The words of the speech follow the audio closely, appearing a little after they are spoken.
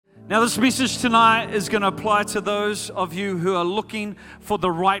Now, this message tonight is going to apply to those of you who are looking for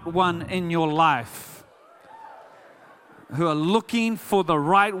the right one in your life. Who are looking for the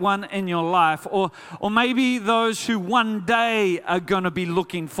right one in your life. Or maybe those who one day are going to be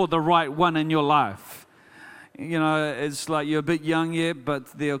looking for the right one in your life. You know, it's like you're a bit young yet,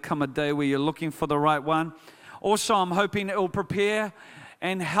 but there'll come a day where you're looking for the right one. Also, I'm hoping it will prepare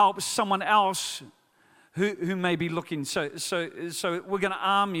and help someone else who may be looking. So we're going to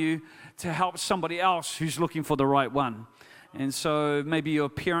arm you to help somebody else who's looking for the right one. And so maybe you're a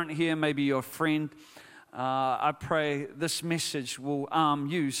parent here, maybe you're a friend. I pray this message will arm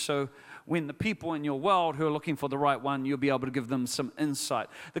you, so when the people in your world who are looking for the right one, you'll be able to give them some insight.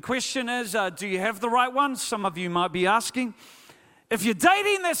 The question is, do you have the right one? Some of you might be asking. If you're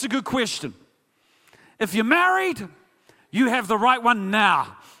dating, that's a good question. If you're married, you have the right one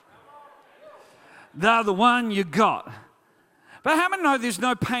now. They're the one you got. But how many know there's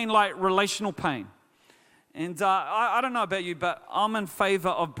no pain like relational pain? And I don't know about you, but I'm in favor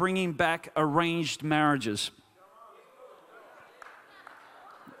of bringing back arranged marriages.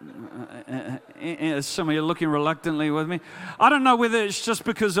 Some of you are looking reluctantly with me. I don't know whether it's just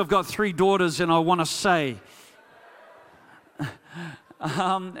because I've got 3 daughters and I want to say.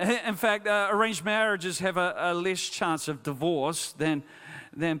 In fact, arranged marriages have a less chance of divorce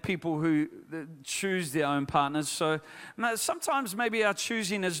than people who choose their own partners. So sometimes maybe our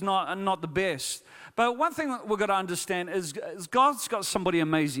choosing is not the best. But one thing we've got to understand is God's got somebody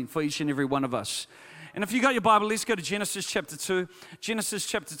amazing for each and every one of us. And if you got your Bible, let's go to Genesis chapter 2. Genesis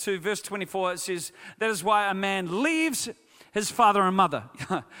chapter 2, verse 24, it says, that is why a man leaves his father and mother.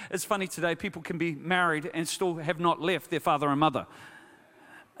 It's funny today, people can be married and still have not left their father and mother.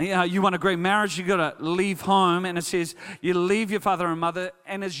 You want a great marriage, you got to leave home, and it says you leave your father and mother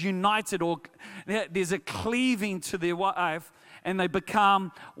and is united, or there's a cleaving to their wife, and they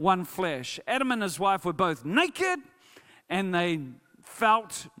become one flesh. Adam and his wife were both naked, and they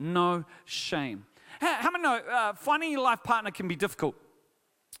felt no shame. How many know finding your life partner can be difficult?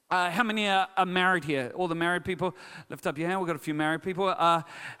 How many are married here? All the married people, lift up your hand. We've got a few married people.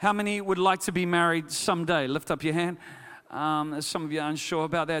 How many would like to be married someday? Lift up your hand. Some of you are unsure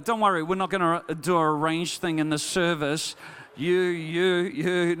about that. Don't worry, we're not going to do an arranged thing in the service.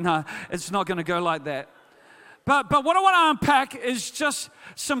 No, it's not going to go like that. But what I want to unpack is just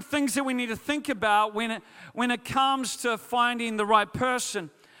some things that we need to think about when it comes to finding the right person.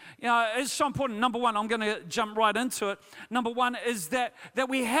 You know, it's so important. Number one, I'm going to jump right into it. Number one is that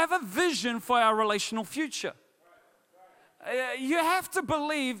we have a vision for our relational future. You have to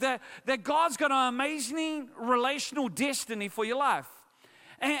believe that God's got an amazing relational destiny for your life.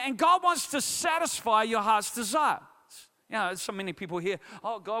 And God wants to satisfy your heart's desires. You know, so many people hear,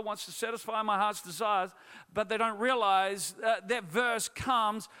 oh, God wants to satisfy my heart's desires, but they don't realize that verse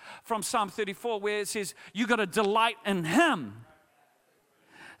comes from Psalm 34 where it says, you got to delight in Him.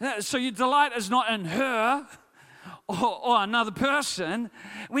 So your delight is not in her or another person.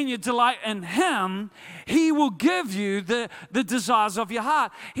 When you delight in Him, He will give you the desires of your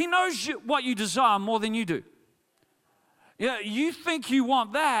heart. He knows what you desire more than you do. Yeah, you think you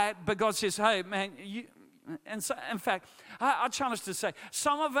want that, but God says, hey, man, and so, in fact, I challenge to say,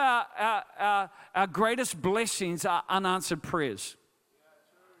 some of our greatest blessings are unanswered prayers.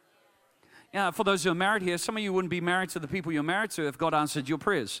 Yeah, for those who are married here, some of you wouldn't be married to the people you're married to if God answered your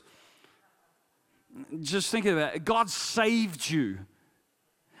prayers. Just think about it. God saved you.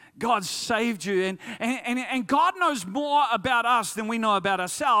 God saved you. And God knows more about us than we know about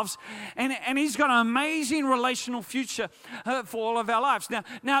ourselves. And He's got an amazing relational future for all of our lives.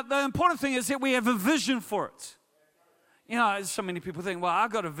 Now, the important thing is that we have a vision for it. You know, so many people think, well,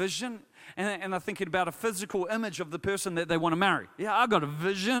 I've got a vision. And they're thinking about a physical image of the person that they want to marry. Yeah, I've got a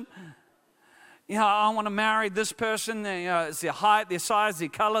vision. You know, I want to marry this person. You know, it's their height, their size, their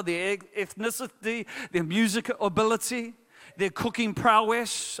color, their ethnicity, their music ability, their cooking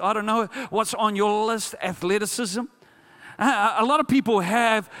prowess. I don't know what's on your list, athleticism. A lot of people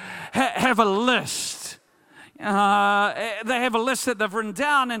have a list. They have a list that they've written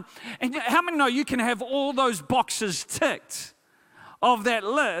down. And how many know you can have all those boxes ticked of that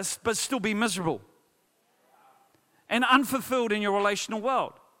list, but still be miserable and unfulfilled in your relational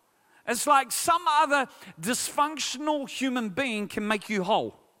world? It's like some other dysfunctional human being can make you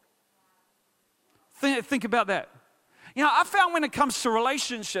whole. Think about that. You know, I found when it comes to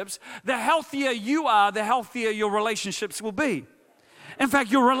relationships, the healthier you are, the healthier your relationships will be. In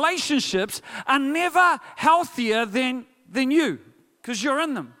fact, your relationships are never healthier than you, because you're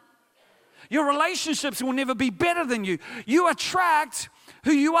in them. Your relationships will never be better than you. You attract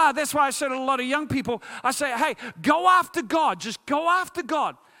who you are. That's why I say to a lot of young people, I say, hey, go after God. Just go after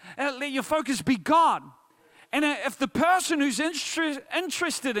God. Let your focus be God. And if the person who's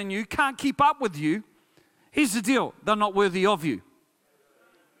interested in you can't keep up with you, here's the deal, they're not worthy of you.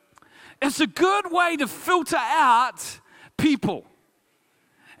 It's a good way to filter out people.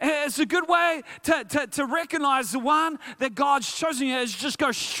 It's a good way to recognize the one that God's chosen you is just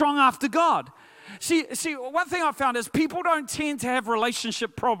go strong after God. See, one thing I found is people don't tend to have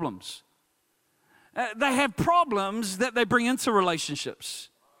relationship problems. They have problems that they bring into relationships.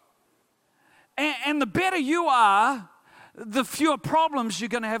 And the better you are, the fewer problems you're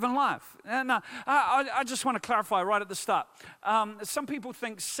going to have in life. And I just want to clarify right at the start. Some people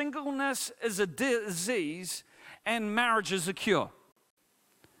think singleness is a disease and marriage is a cure.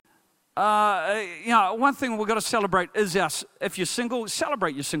 One thing we've got to celebrate is if you're single,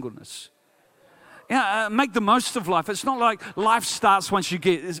 celebrate your singleness. Make the most of life. It's not like life starts once you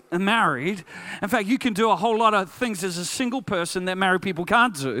get married. In fact, you can do a whole lot of things as a single person that married people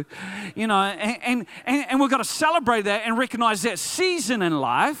can't do. And we've got to celebrate that and recognize that season in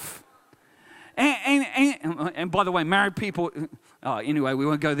life. And by the way, married people, anyway, we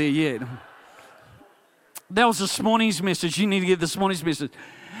won't go there yet. That was this morning's message. You need to get this morning's message.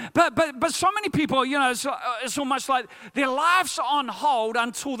 But so many people, it's almost like their life's on hold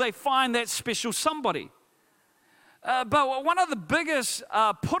until they find that special somebody. But one of the biggest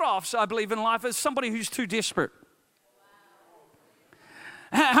put-offs, I believe, in life is somebody who's too desperate.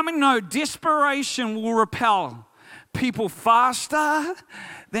 How many know desperation will repel people faster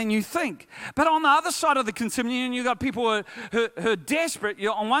than you think? But on the other side of the continuum, you've got people who are desperate.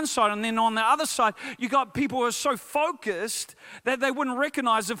 You're on one side, and then on the other side, you've got people who are so focused that they wouldn't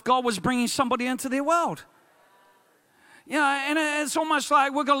recognize if God was bringing somebody into their world. And it's almost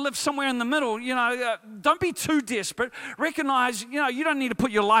like we're going to live somewhere in the middle. Don't be too desperate. Recognize, you don't need to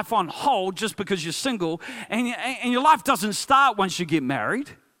put your life on hold just because you're single, and your life doesn't start once you get married.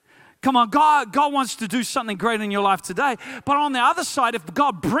 Come on, God wants to do something great in your life today. But on the other side, if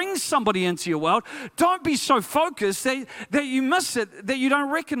God brings somebody into your world, don't be so focused that you miss it, that you don't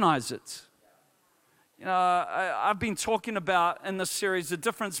recognize it. I've been talking about in this series the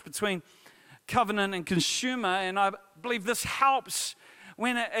difference between covenant and consumer, and I believe this helps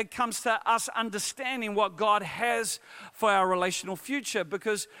when it comes to us understanding what God has for our relational future,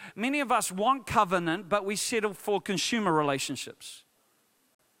 because many of us want covenant, but we settle for consumer relationships.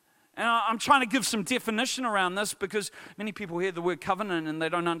 And I'm trying to give some definition around this because many people hear the word covenant and they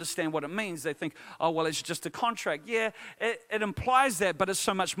don't understand what it means. They think, oh, well, it's just a contract. Yeah, it implies that, but it's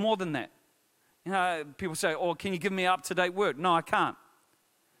so much more than that. People say, oh, can you give me an up-to-date word? No, I can't.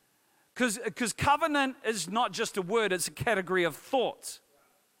 Because covenant is not just a word, it's a category of thought.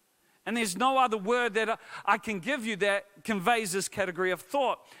 And there's no other word that I can give you that conveys this category of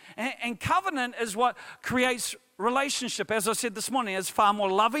thought. And covenant is what creates relationship. As I said this morning, it's far more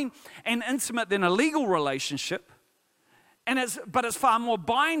loving and intimate than a legal relationship. But it's far more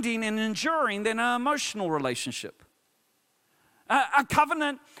binding and enduring than an emotional relationship. A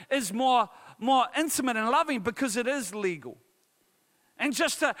covenant is more intimate and loving because it is legal. And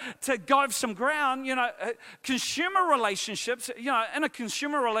just to go over some ground, consumer relationships, in a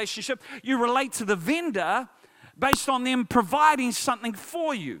consumer relationship, you relate to the vendor based on them providing something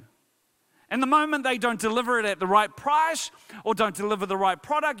for you. And the moment they don't deliver it at the right price or don't deliver the right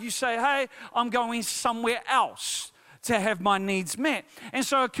product, you say, hey, I'm going somewhere else to have my needs met. And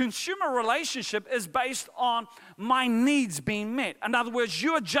so a consumer relationship is based on my needs being met. In other words,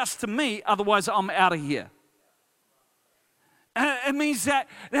 you adjust to me, otherwise I'm out of here. It means that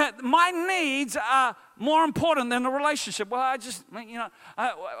my needs are more important than the relationship. Well,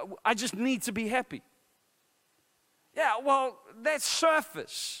 I just need to be happy. Yeah, well, that's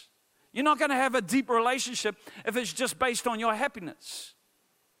surface. You're not going to have a deep relationship if it's just based on your happiness.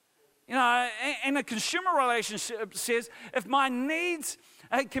 And a consumer relationship says, if my needs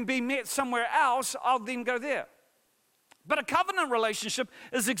can be met somewhere else, I'll then go there. But a covenant relationship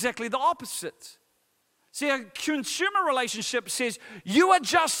is exactly the opposite. See, a consumer relationship says, you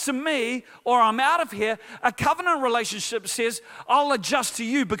adjust to me or I'm out of here. A covenant relationship says, I'll adjust to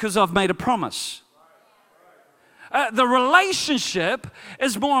you because I've made a promise. The relationship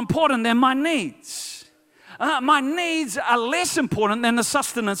is more important than my needs. My needs are less important than the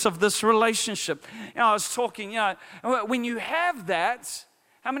sustenance of this relationship. I was talking, when you have that,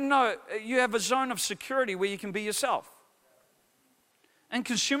 how many know you have a zone of security where you can be yourself? In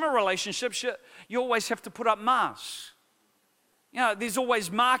consumer relationships, you always have to put up masks. There's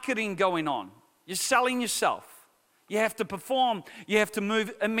always marketing going on. You're selling yourself. You have to perform. You have to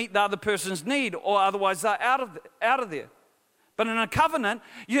move and meet the other person's need, or otherwise they're out of there. But in a covenant,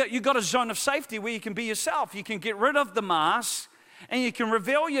 you've got a zone of safety where you can be yourself. You can get rid of the mask and you can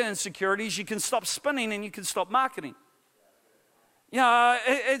reveal your insecurities, you can stop spinning, and you can stop marketing.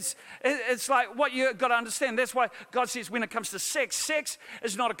 It's like what you've got to understand. That's why God says when it comes to sex, sex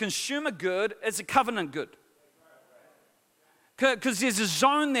is not a consumer good, it's a covenant good. Because there's a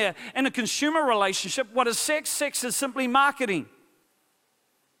zone there. In a consumer relationship, what is sex? Sex is simply marketing.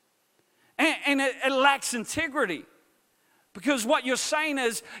 And it lacks integrity. Because what you're saying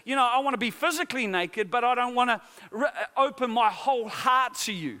is, I want to be physically naked, but I don't want to open my whole heart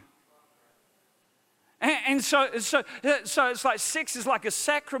to you. And so it's like sex is like a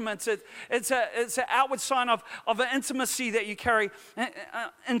sacrament. It's an outward sign of an intimacy that you carry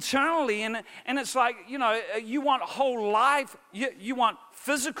internally. And it's like, you want whole life. You want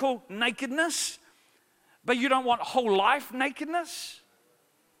physical nakedness, but you don't want whole life nakedness.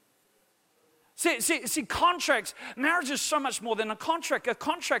 See, contracts, marriage is so much more than a contract. A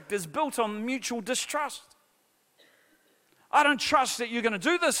contract is built on mutual distrust. I don't trust that you're going to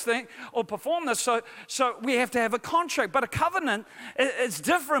do this thing or perform this, so we have to have a contract. But a covenant is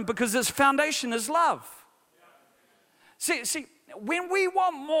different because its foundation is love. See, when we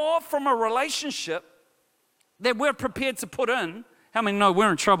want more from a relationship that we're prepared to put in, how many know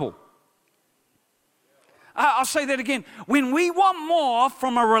we're in trouble? I'll say that again. When we want more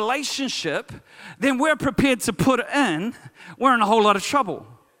from a relationship than we're prepared to put in, we're in a whole lot of trouble.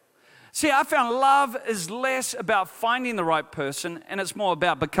 See, I found love is less about finding the right person, and it's more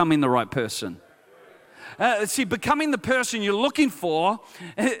about becoming the right person. Becoming the person you're looking for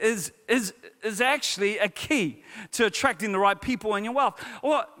is actually a key to attracting the right people in your wealth.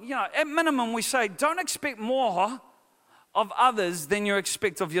 Or, at minimum, we say, don't expect more of others than you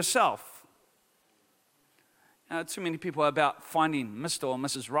expect of yourself. Too many people are about finding Mr. or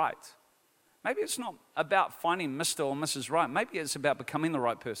Mrs. Right. Maybe it's not about finding Mr. or Mrs. Right. Maybe it's about becoming the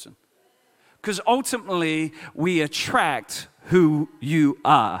right person. Because ultimately, we attract who you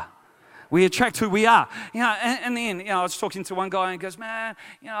are. We attract who we are. In the end, I was talking to one guy and he goes, man,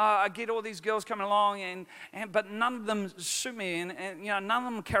 I get all these girls coming along, but none of them suit me, and none of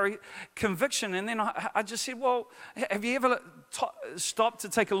them carry conviction. And then I just said, well, have you ever stopped to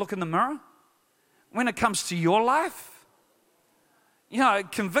take a look in the mirror when it comes to your life?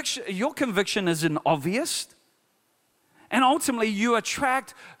 Conviction. Your conviction isn't obvious. And ultimately, you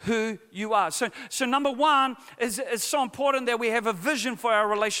attract who you are. So number one is it's so important that we have a vision for our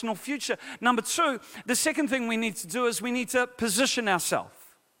relational future. Number two, the second thing we need to do is we need to position ourselves.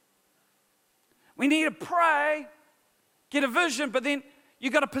 We need to pray, get a vision, but then you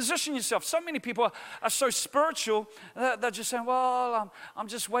got to position yourself. So many people are so spiritual, they're just saying, well, I'm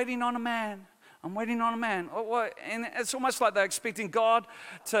just waiting on a man. I'm waiting on a man. And it's almost like they're expecting God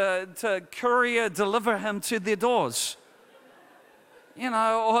to courier deliver him to their doors.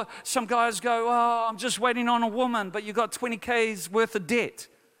 Or some guys go, oh, I'm just waiting on a woman, but you got 20 K's worth of debt.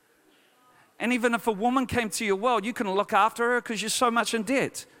 And even if a woman came to your world, you couldn't look after her because you're so much in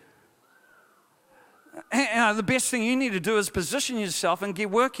debt. And the best thing you need to do is position yourself and get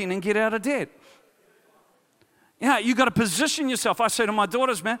working and get out of debt. You got to position yourself. I say to my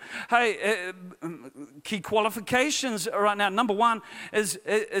daughters, man, hey, key qualifications right now. Number one is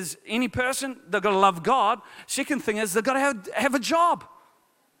any person, they've got to love God. Second thing is they've got to have a job.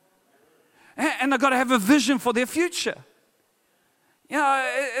 And they've got to have a vision for their future.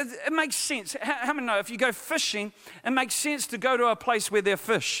 It makes sense. How many know if you go fishing, it makes sense to go to a place where there are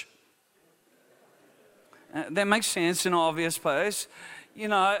fish? That makes sense in an obvious place.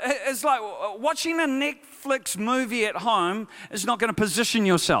 It's like watching a Netflix movie at home is not going to position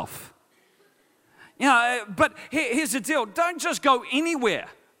yourself. But here's the deal. Don't just go anywhere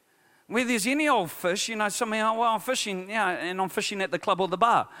where there's any old fish. Somebody, well, I'm fishing, and I'm fishing at the club or the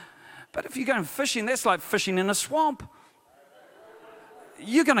bar. But if you're going fishing, that's like fishing in a swamp.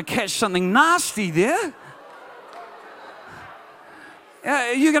 You're going to catch something nasty there.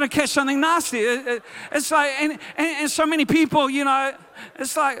 You're going to catch something nasty. It's like, and so many people,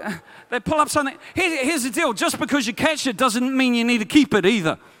 it's like they pull up something. Here's the deal. Just because you catch it doesn't mean you need to keep it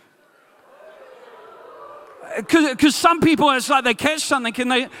either. Because some people, it's like they catch something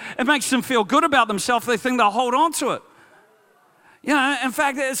and it makes them feel good about themselves. They think they'll hold on to it. In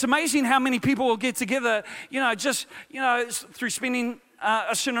fact, it's amazing how many people will get together, just, through spending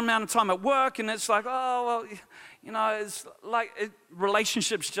a certain amount of time at work, and it's like, oh, well, it's like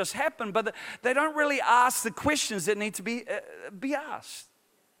relationships just happen, but they don't really ask the questions that need to be asked.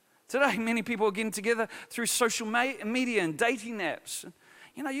 Today, many people are getting together through social media and dating apps.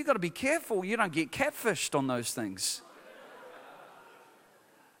 You've got to be careful you don't get catfished on those things.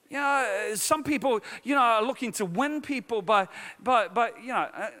 Some people, are looking to win people by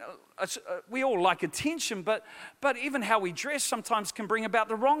we all like attention, but even how we dress sometimes can bring about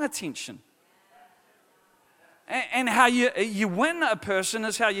the wrong attention. And how you win a person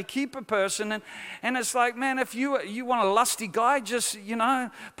is how you keep a person. And it's like, man, if you want a lusty guy, just,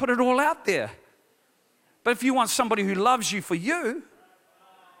 put it all out there. But if you want somebody who loves you for you,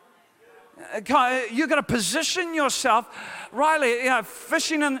 you got to position yourself rightly.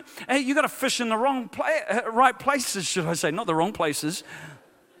 Fishing in, you got to fish in the right places, should I say, not the wrong places.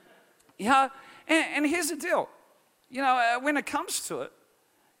 And here's the deal. When it comes to it,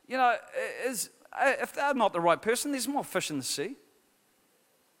 if they're not the right person, there's more fish in the sea.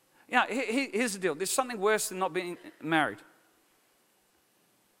 Here's the deal. There's something worse than not being married.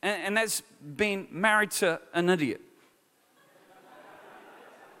 And that's being married to an idiot.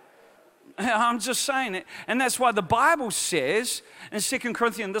 I'm just saying it. And that's why the Bible says in 2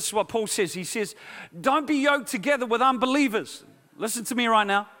 Corinthians, this is what Paul says. He says, don't be yoked together with unbelievers. Listen to me right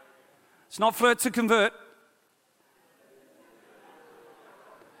now. It's not flirt to convert.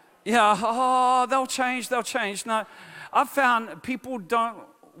 They'll change. No, I've found people don't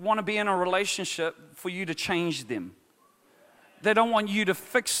want to be in a relationship for you to change them. They don't want you to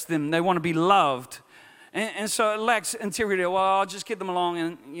fix them. They want to be loved. And so it lacks integrity. Well, I'll just get them along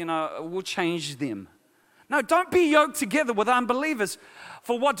and, we'll change them. No, don't be yoked together with unbelievers.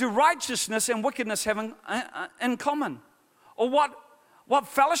 For what do righteousness and wickedness have in common? Or what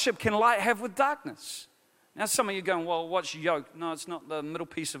fellowship can light have with darkness? Now, some of you are going, well, what's yoke? No, it's not the middle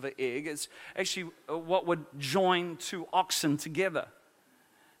piece of an egg. It's actually what would join two oxen together.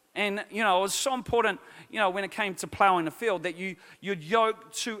 And, it was so important, when it came to plowing the field, that you'd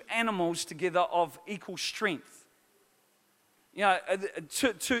yoke two animals together of equal strength.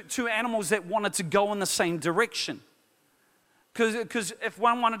 Two animals that wanted to go in the same direction. Because if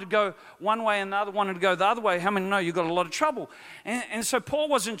one wanted to go one way and the other wanted to go the other way, how many know you've got a lot of trouble? And so Paul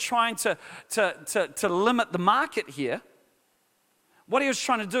wasn't trying to limit the market here. What he was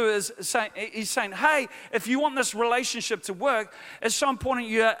trying to do is he's saying, hey, if you want this relationship to work, it's so important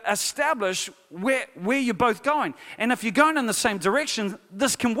you establish where you're both going. And if you're going in the same direction,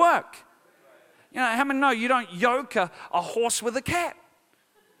 this can work. How many know you don't yoke a horse with a cat?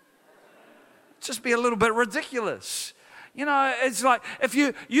 Just be a little bit ridiculous. It's like if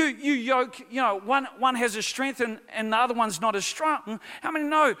you yoke, one has a strength and the other one's not as strong. How many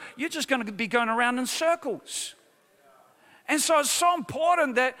know you're just going to be going around in circles? And so it's so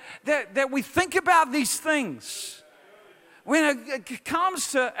important that we think about these things when it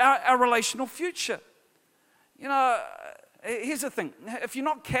comes to our relational future. Here's the thing. If you're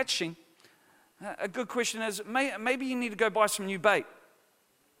not catching, a good question is maybe you need to go buy some new bait.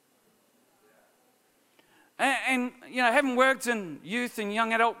 And having worked in youth and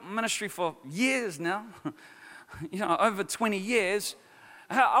young adult ministry for years now, over 20 years,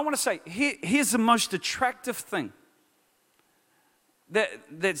 I want to say, here's the most attractive thing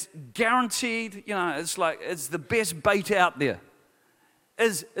that's guaranteed, it's the best bait out there,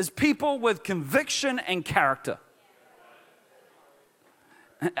 is people with conviction and character.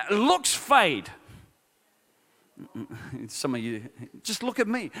 Looks fade. Some of you, just look at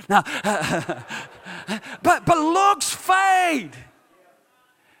me. Now, but looks fade.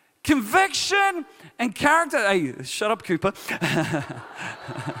 Conviction and character. Hey, shut up, Cooper. That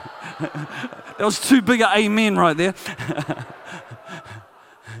was too big an amen right there.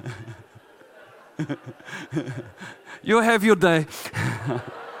 You'll have your day.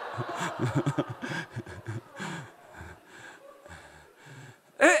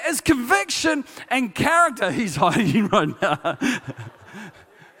 It's conviction and character. He's hiding right now.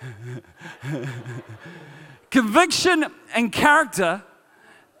 Conviction and character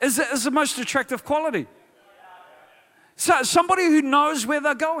is the most attractive quality. So somebody who knows where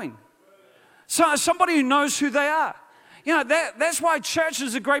they're going. So somebody who knows who they are. That's why church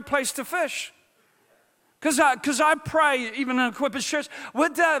is a great place to fish. Because I pray, even in Equippers Church, we're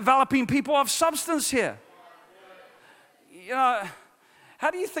developing people of substance here. How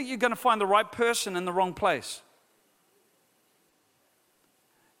do you think you're going to find the right person in the wrong place?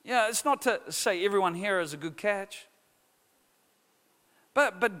 It's not to say everyone here is a good catch.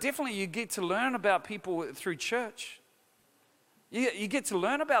 But definitely you get to learn about people through church. You get to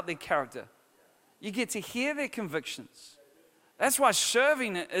learn about their character. You get to hear their convictions. That's why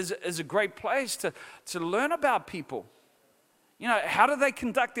serving is a great place to learn about people. How do they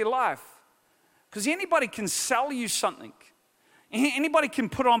conduct their life? Because anybody can sell you something. Anybody can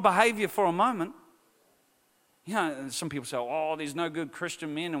put on behavior for a moment. Some people say, oh, there's no good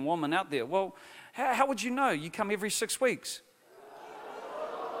Christian men and women out there. Well, how would you know? You come every 6 weeks.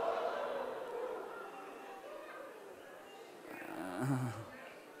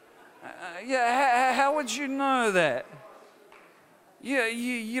 How would you know that?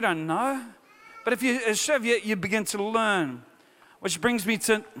 You don't know. But if you serve, you begin to learn. Which brings me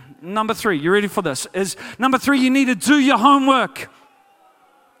to number 3. You ready for this? Number 3, you need to do your homework.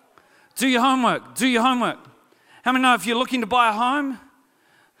 Do your homework. Do your homework. How many know if you're looking to buy a home,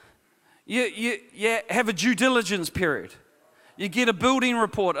 you have a due diligence period. You get a building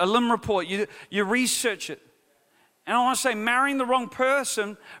report, a LIM report. You research it. And I want to say, marrying the wrong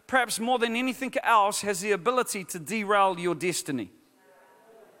person, perhaps more than anything else, has the ability to derail your destiny.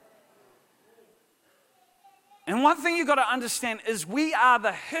 And one thing you've got to understand is we are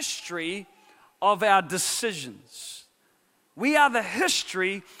the history of our decisions. We are the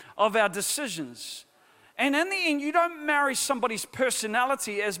history of our decisions. And in the end, you don't marry somebody's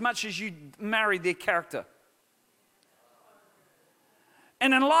personality as much as you marry their character.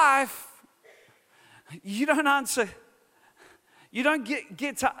 And in life, you don't answer. You don't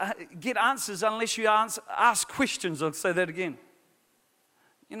get answers unless you ask questions. I'll say that again.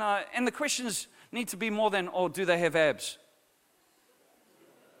 And the questions need to be more than, oh, do they have abs?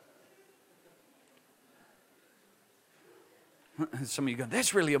 Some of you go,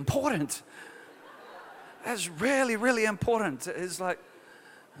 that's really important. That's really, really important. It's like,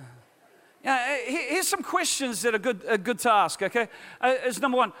 here's some questions that are good to ask, okay? It's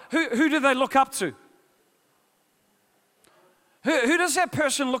number 1, who do they look up to? Who does that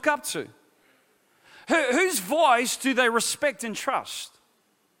person look up to? Whose voice do they respect and trust?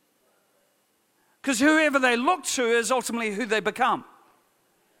 Because whoever they look to is ultimately who they become.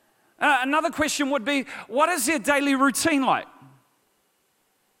 Another question would be, what is their daily routine like?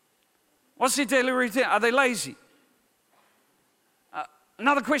 What's their daily routine? Are they lazy?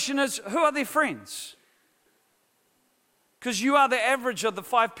 Another question is, who are their friends? Because you are the average of the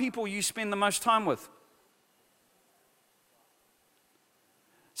 5 people you spend the most time with.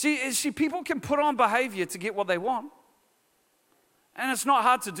 See, people can put on behavior to get what they want. And it's not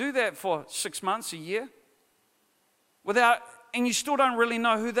hard to do that for 6 months, a year. And you still don't really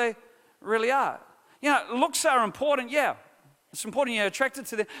know who they really are. Looks are important, yeah. It's important you're attracted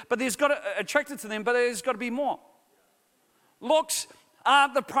to them, but there's got to be more. Looks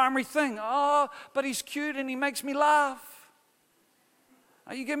aren't the primary thing. Oh, but he's cute and he makes me laugh.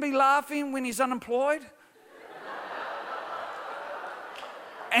 Are you going to be laughing when he's unemployed?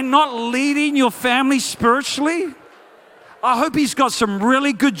 And not leading your family spiritually? I hope he's got some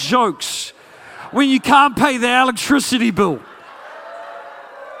really good jokes when you can't pay the electricity bill.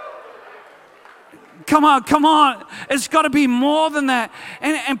 Come on. It's got to be more than that.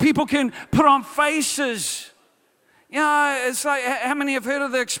 And people can put on faces. It's like, how many have heard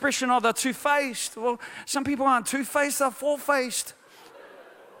of the expression, oh, they're two-faced? Well, some people aren't two-faced, they're four-faced.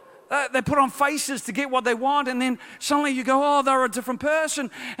 They put on faces to get what they want, and then suddenly you go, oh, they're a different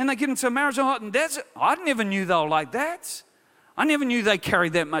person, and they get into a marriage, and I never knew they were like that. I never knew they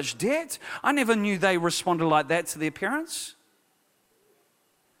carried that much debt. I never knew they responded like that to their parents.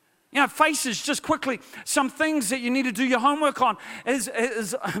 Faces, just quickly, some things that you need to do your homework on is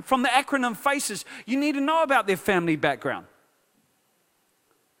from the acronym FACES. You need to know about their family background.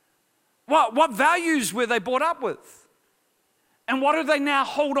 What values were they brought up with? And what do they now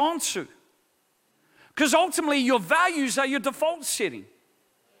hold on to? Because ultimately, your values are your default setting.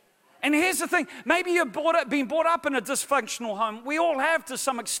 And here's the thing, maybe you've been brought up in a dysfunctional home. We all have to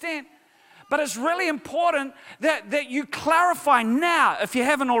some extent. But it's really important that you clarify now, if you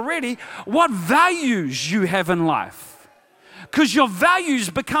haven't already, what values you have in life. Because your values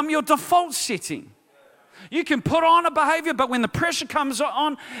become your default setting. You can put on a behavior, but when the pressure comes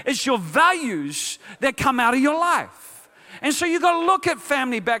on, it's your values that come out of your life. And so you've got to look at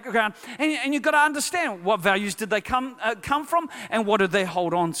family background, and you've got to understand what values did they come from, and what did they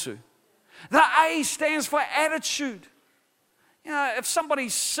hold on to. The A stands for attitude. If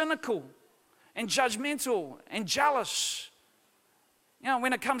somebody's cynical and judgmental and jealous,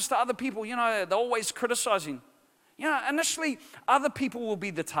 when it comes to other people, they're always criticizing. Initially, other people will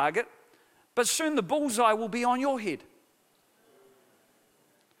be the target, but soon the bullseye will be on your head.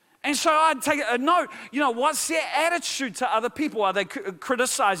 And so I'd take a note, what's their attitude to other people? Are they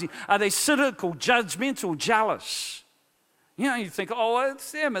criticizing? Are they cynical, judgmental, jealous? You think, oh,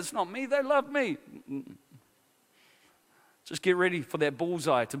 it's them, it's not me, they love me. Just get ready for that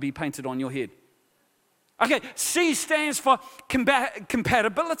bullseye to be painted on your head. Okay, C stands for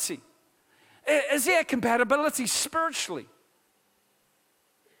compatibility. Is there compatibility spiritually?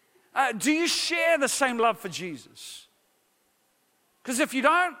 Do you share the same love for Jesus? Because if you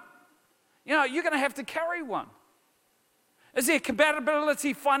don't, you're going to have to carry one. Is there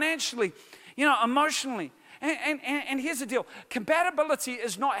compatibility financially, emotionally? And here's the deal. Compatibility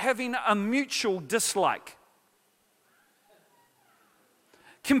is not having a mutual dislike.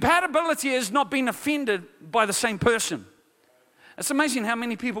 Compatibility is not being offended by the same person. It's amazing how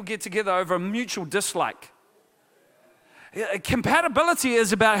many people get together over a mutual dislike. Compatibility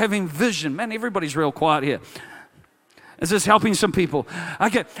is about having vision. Man, everybody's real quiet here. Is this helping some people?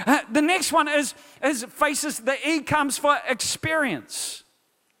 Okay, the next one is faces, the E comes for experience.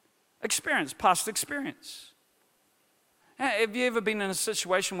 Experience, past experience. Have you ever been in a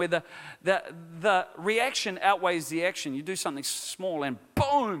situation where the reaction outweighs the action? You do something small and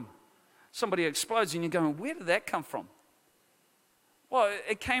boom, somebody explodes and you're going, where did that come from? Well,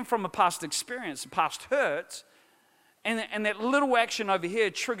 it came from a past experience, a past hurt, and that little action over here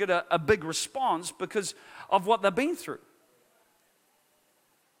triggered a big response because of what they've been through.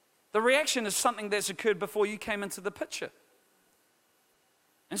 The reaction is something that's occurred before you came into the picture.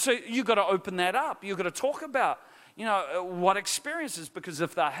 And so you've got to open that up. You've got to talk about, what experiences, because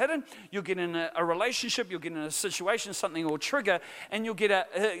if they're hidden, you'll get in a relationship, you'll get in a situation, something will trigger, and you'll get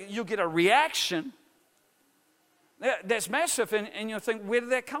a reaction that's massive, and you'll think, where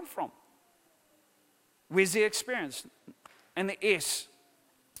did that come from? Where's the experience? And the S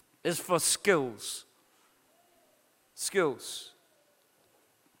is for skills. Skills.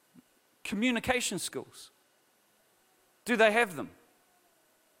 Communication skills. Do they have them?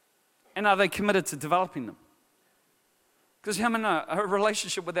 And are they committed to developing them? Because how many know a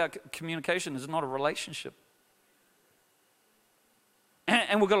relationship without communication is not a relationship?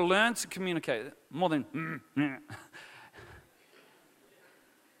 And we've got to learn to communicate more than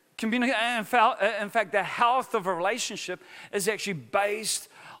communicate. In fact, the health of a relationship is actually based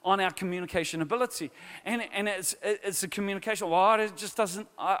on our communication ability, and it's a communication. Well, it just doesn't.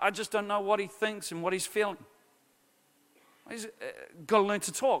 I just don't know what he thinks and what he's feeling. He's got to learn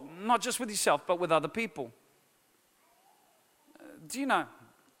to talk, not just with yourself, but with other people. Do you know,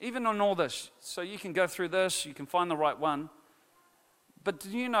 even on all this, so you can go through this, you can find the right one, but do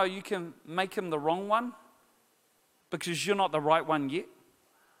you know you can make him the wrong one because you're not the right one yet?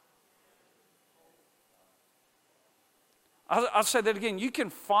 I'll say that again. You can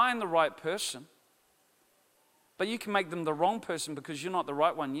find the right person, but you can make them the wrong person because you're not the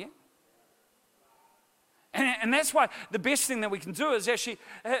right one yet. And that's why the best thing that we can do is actually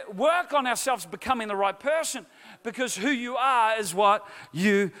work on ourselves becoming the right person, because who you are is what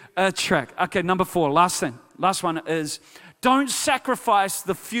you attract. Okay, number 4, last thing. Last one is don't sacrifice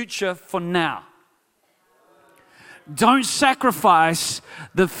the future for now. Don't sacrifice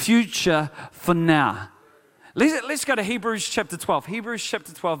the future for now. Let's go to Hebrews chapter 12. Hebrews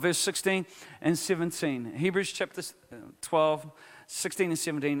chapter 12, verse 16 and 17. Hebrews chapter 12, 16 and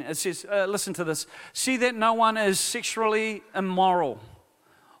 17. It says, listen to this. See that no one is sexually immoral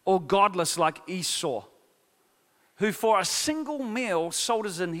or godless like Esau, who for a single meal sold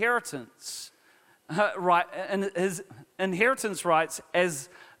his inheritance, and his inheritance rights as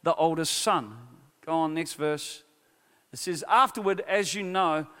the oldest son. Go on, next verse. It says, afterward, as you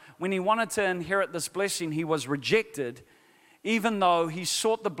know, when he wanted to inherit this blessing, he was rejected. Even though he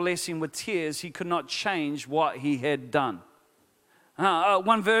sought the blessing with tears, he could not change what he had done.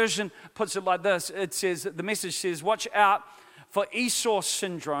 One version puts it like this. It says, the message says, watch out for Esau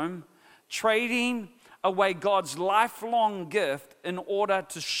syndrome, trading away God's lifelong gift in order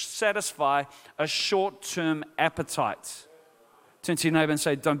to satisfy a short-term appetite. Turn to your neighbor and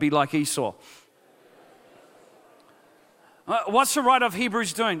say, don't be like Esau. What's the writer of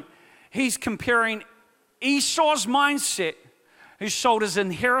Hebrews doing? He's comparing Esau's mindset, who sold his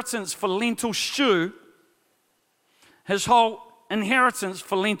inheritance for lentil stew, his whole inheritance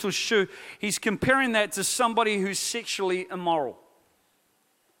for lentil stew. He's comparing that to somebody who's sexually immoral.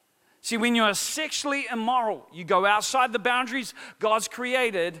 See, when you're sexually immoral, you go outside the boundaries God's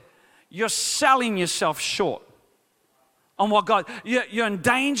created, you're selling yourself short on what God, you're in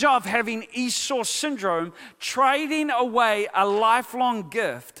danger of having Esau syndrome, trading away a lifelong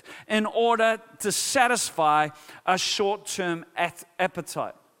gift in order to satisfy a short-term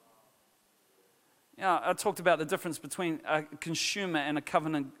appetite. I talked about the difference between a consumer and a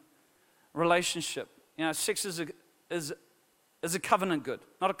covenant relationship. Sex is a covenant good,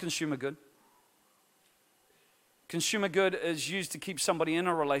 not a consumer good. Consumer good is used to keep somebody in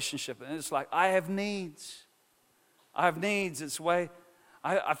a relationship. And it's like, I have needs. I have needs. It's the way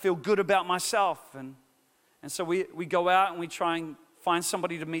I feel good about myself. And so we go out and we try and find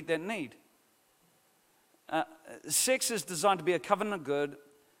somebody to meet that need. Sex is designed to be a covenant good.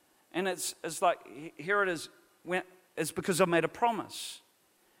 And it's like, here it is. It's because I made a promise.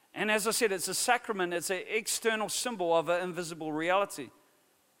 And as I said, it's a sacrament. It's an external symbol of an invisible reality.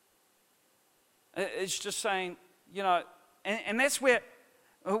 It's just saying, and that's where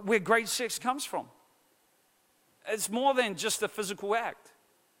great sex comes from. It's more than just a physical act.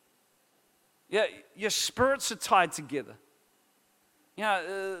 Yeah, your spirits are tied together.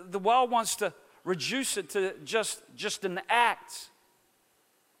 The world wants to reduce it to just an act.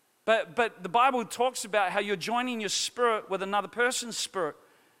 But the Bible talks about how you're joining your spirit with another person's spirit.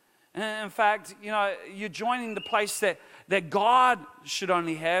 And in fact, you're joining the place that God should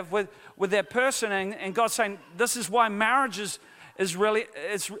only have with that person. And God's saying, this is why marriage is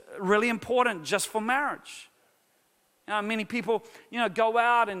really important just for marriage. Many people, go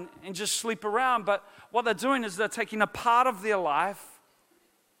out and just sleep around, but what they're doing is they're taking a part of their life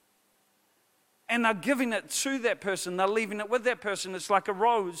and they're giving it to that person. They're leaving it with that person. It's like a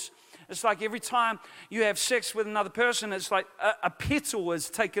rose. It's like every time you have sex with another person, it's like a petal is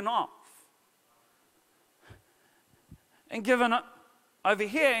taken off and given it over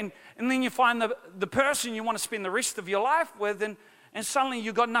here. And then you find the person you want to spend the rest of your life with, and suddenly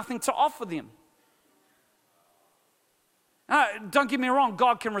you've got nothing to offer them. Don't get me wrong,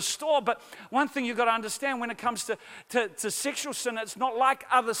 God can restore, but one thing you've got to understand when it comes to sexual sin, it's not like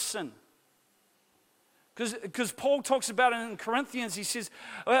other sin. Because Paul talks about it in Corinthians. He says,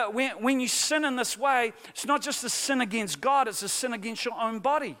 when you sin in this way, it's not just a sin against God, it's a sin against your own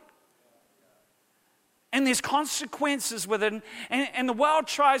body. And there's consequences with it. And the world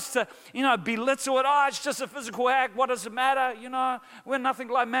tries to, belittle it. Oh, it's just a physical act. What does it matter? We're nothing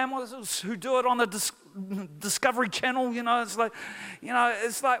like mammals who do it on the Discovery Channel. It's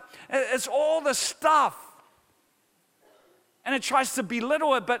all the stuff. And it tries to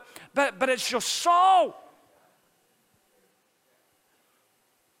belittle it, but it's your soul.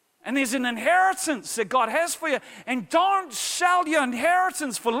 And there's an inheritance that God has for you. And don't sell your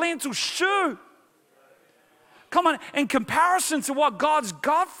inheritance for lentil stew. Come on, in comparison to what God's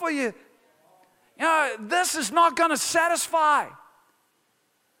got for you, this is not going to satisfy.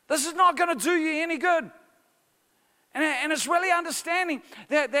 This is not going to do you any good. And it's really understanding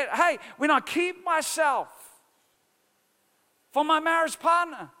that, hey, when I keep myself for my marriage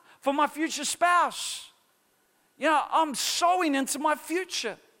partner, for my future spouse, I'm sowing into my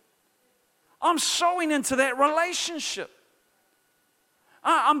future. I'm sowing into that relationship.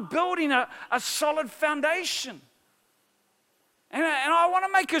 I'm building a solid foundation. And I want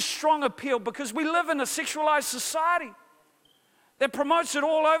to make a strong appeal because we live in a sexualized society that promotes it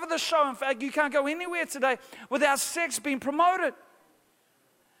all over the show. In fact, you can't go anywhere today without sex being promoted.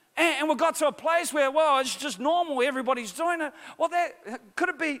 And we got to a place where, well, it's just normal, everybody's doing it. Well, could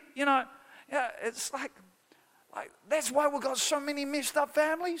it be, it's like that's why we've got so many messed up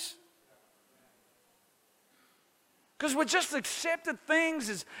families. Because we just accepted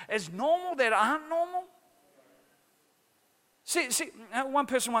things as normal that aren't normal. See, one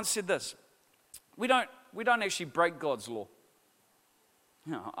person once said this: we don't actually break God's law.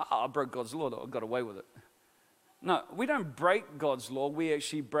 I broke God's law, I got away with it. No, we don't break God's law, we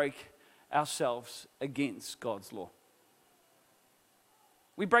actually break ourselves against God's law.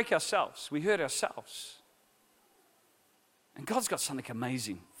 We break ourselves, we hurt ourselves. And God's got something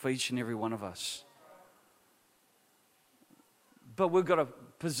amazing for each and every one of us. But we've got to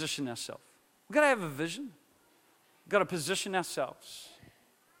position ourselves. We've got to have a vision. We've got to position ourselves.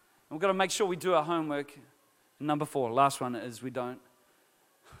 And we've got to make sure we do our homework. And number 4, last one, is we don't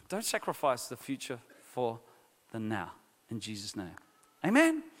sacrifice the future for the now. In Jesus' name.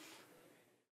 Amen.